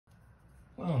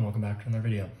Hello and welcome back to another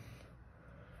video.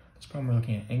 This problem we're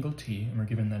looking at angle t, and we're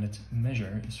given that its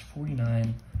measure is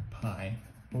 49 pi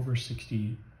over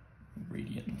 60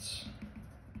 radians.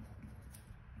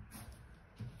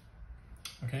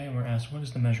 Okay, and we're asked what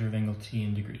is the measure of angle t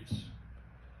in degrees?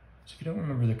 So if you don't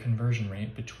remember the conversion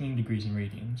rate between degrees and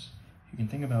radians, you can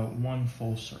think about one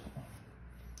full circle.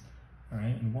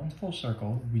 Alright, and one full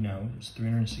circle we know is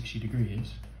 360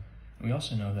 degrees, and we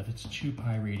also know that it's 2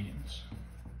 pi radians.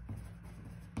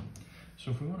 So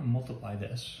if we want to multiply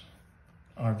this,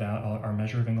 our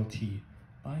measure of angle t,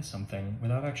 by something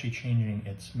without actually changing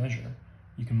its measure,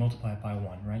 you can multiply it by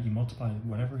 1, right? You multiply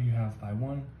whatever you have by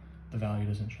 1, the value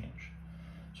doesn't change.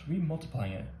 So we're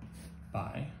multiplying it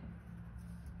by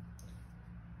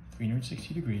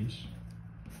 360 degrees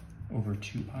over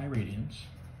 2 pi radians,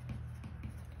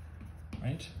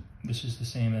 right? This is the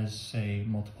same as, say,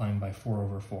 multiplying by 4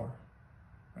 over 4,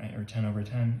 right? Or 10 over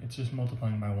 10. It's just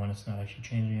multiplying by 1, it's not actually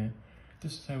changing it.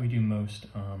 This is how we do most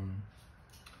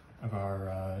of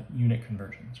our unit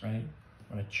conversions, right?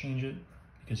 I want to change it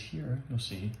because here you'll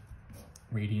see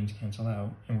radians cancel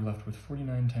out and we're left with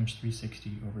 49 times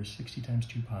 360 over 60 times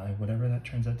 2 pi, whatever that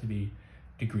turns out to be,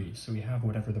 degrees. So we have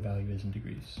whatever the value is in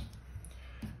degrees.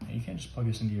 Now you can't just plug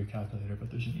this into your calculator,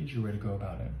 but there's an easier way to go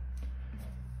about it.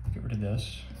 Get rid of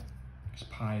this because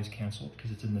pi is canceled because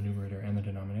it's in the numerator and the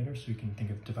denominator, so we can think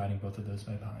of dividing both of those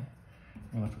by pi.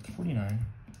 We're left with 49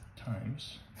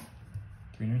 times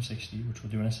 360, which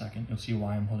we'll do in a second. You'll see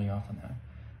why I'm holding off on that,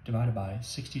 divided by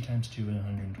 60 times 2 and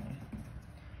 120.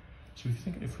 So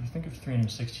if we think of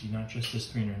 360 not just as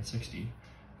 360,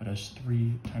 but as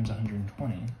 3 times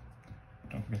 120,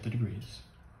 don't forget the degrees,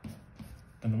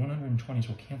 then the 120s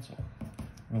will cancel.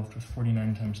 We're left with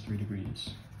 49 times 3 degrees,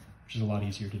 which is a lot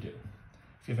easier to do.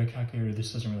 If you have a calculator,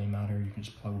 this doesn't really matter. You can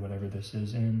just plug whatever this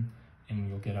is in, and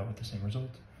you'll get out with the same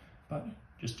result. But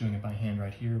just doing it by hand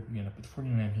right here, we end up with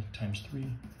 49 times 3,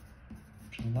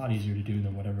 which is a lot easier to do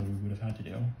than whatever we would have had to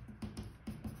do.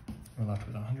 We're left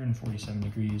with 147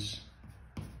 degrees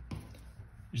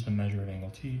is the measure of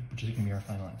angle t, which is going to be our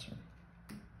final answer.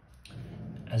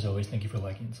 As always, thank you for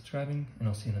liking and subscribing, and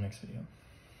I'll see you in the next video.